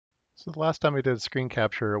So the last time I did a screen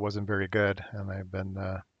capture, it wasn't very good, and I've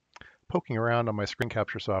been poking around on my screen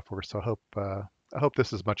capture software. So I hope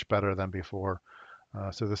this is much better than before.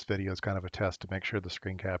 So this video is kind of a test to make sure the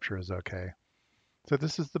screen capture is okay. So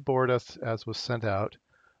this is the board as was sent out.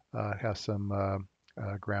 It has some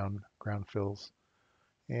ground fills,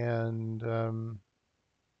 and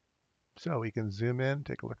so we can zoom in,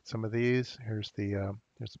 take a look at some of these. Here's the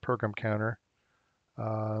program counter.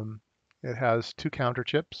 Um, it has two counter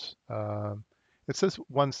chips. It says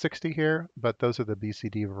 160 here, but those are the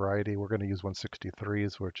BCD variety. We're going to use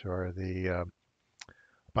 163s, which are the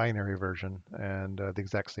binary version, and the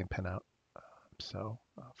exact same pinout. So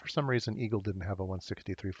for some reason, Eagle didn't have a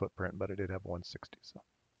 163 footprint, but it did have a 160, so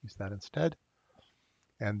use that instead.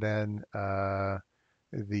 And then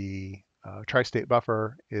the tri-state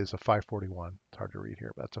buffer is a 541. It's hard to read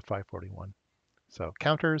here, but it's a 541. So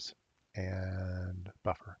counters and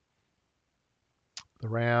buffer. The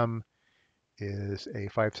RAM is a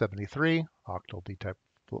 573 octal D-type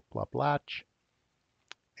flip-flop latch.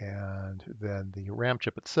 And then the RAM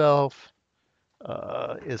chip itself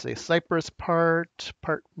is a Cypress part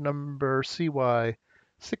number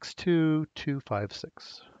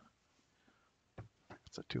CY62256.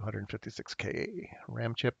 It's a 256K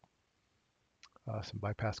RAM chip. Some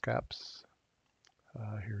bypass caps.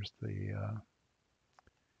 Here's the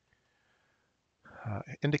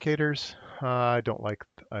indicators. I don't like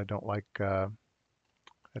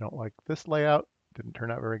this layout. Didn't turn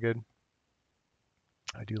out very good.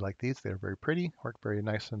 I do like these. They're very pretty. Work very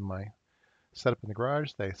nice in my setup in the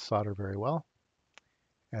garage. They solder very well.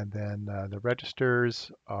 And then the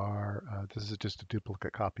registers are, this is just a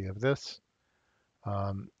duplicate copy of this.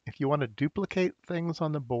 If you want to duplicate things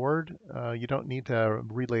on the board, you don't need to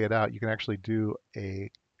relay it out. You can actually do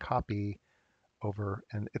a copy over,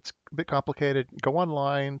 and it's a bit complicated. Go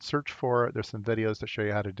online, search for it. There's some videos that show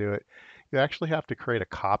you how to do it. You actually have to create a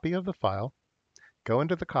copy of the file, go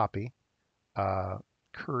into the copy,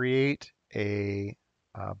 create a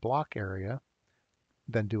block area,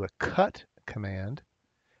 then do a cut command,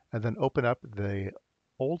 and then open up the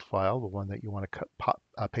old file, the one that you want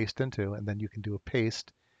to paste into, and then you can do a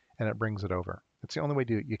paste, and it brings it over. It's the only way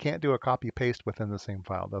to do it. You can't do a copy paste within the same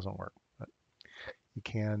file. It doesn't work. But you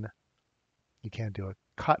can do a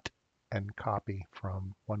cut and copy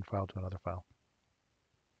from one file to another file.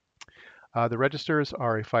 The registers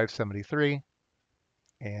are a 573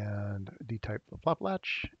 and D-type flip-flop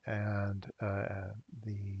latch, and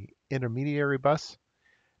the intermediary bus,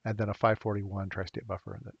 and then a 541 tri-state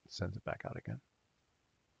buffer that sends it back out again.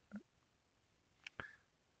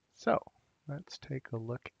 So let's take a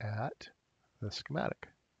look at the schematic.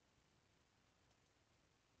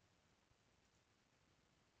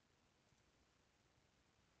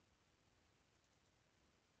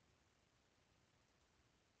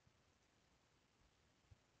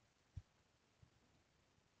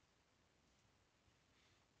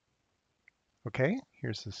 Okay,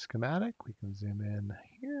 here's the schematic. We can zoom in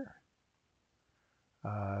here.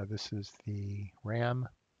 This is the RAM,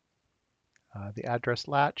 the address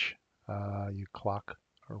latch. You clock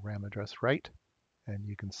a RAM address right, and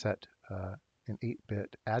you can set an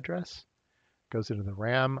 8-bit address. Goes into the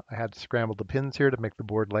RAM. I had to scramble the pins here to make the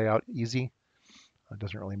board layout easy. It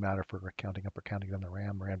doesn't really matter if we're counting up or counting down the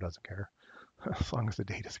RAM. RAM doesn't care as long as the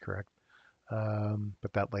date is correct.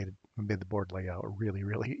 But that made the board layout really,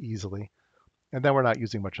 really easily. And then we're not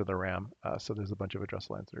using much of the RAM, so there's a bunch of address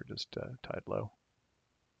lines that are just tied low.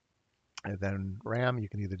 And then RAM, you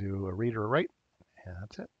can either do a read or a write, and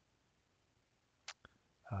that's it.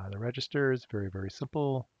 The register is very, very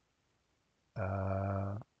simple.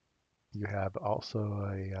 You have also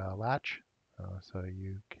a latch, so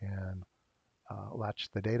you can latch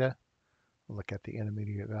the data, look at the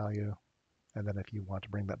intermediate value, and then if you want to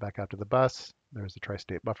bring that back out to the bus, there's a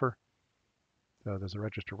tri-state buffer. So there's a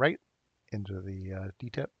register write into the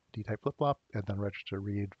D-type flip-flop, and then register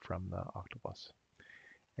read from the octobus.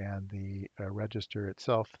 And the register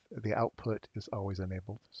itself, the output is always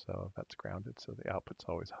enabled, so that's grounded, so the output's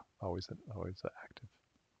always active.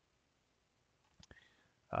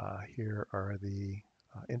 Here are the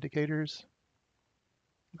indicators.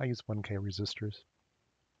 I use 1K resistors.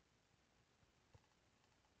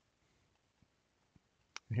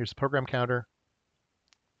 And here's the program counter.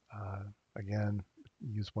 Again,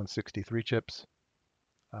 use 163 chips.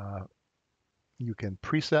 You can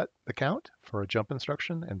preset the count for a jump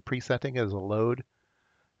instruction, and presetting is a load.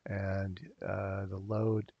 And the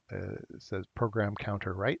load says program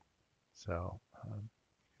counter right. So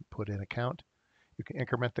put in a count. You can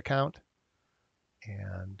increment the count,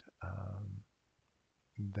 and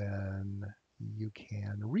then you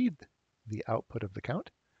can read the output of the count,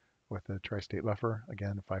 with a tri-state buffer,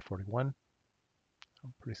 again 541.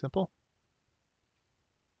 Pretty simple.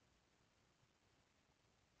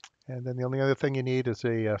 And then the only other thing you need is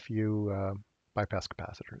a few bypass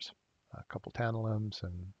capacitors, a couple tantalums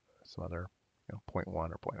and some other zero point 0.1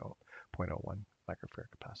 or zero point 0.01 microfarad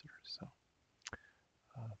capacitors. So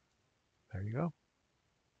there you go.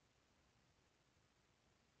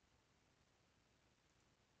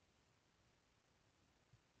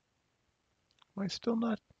 Am I still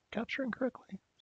not capturing correctly?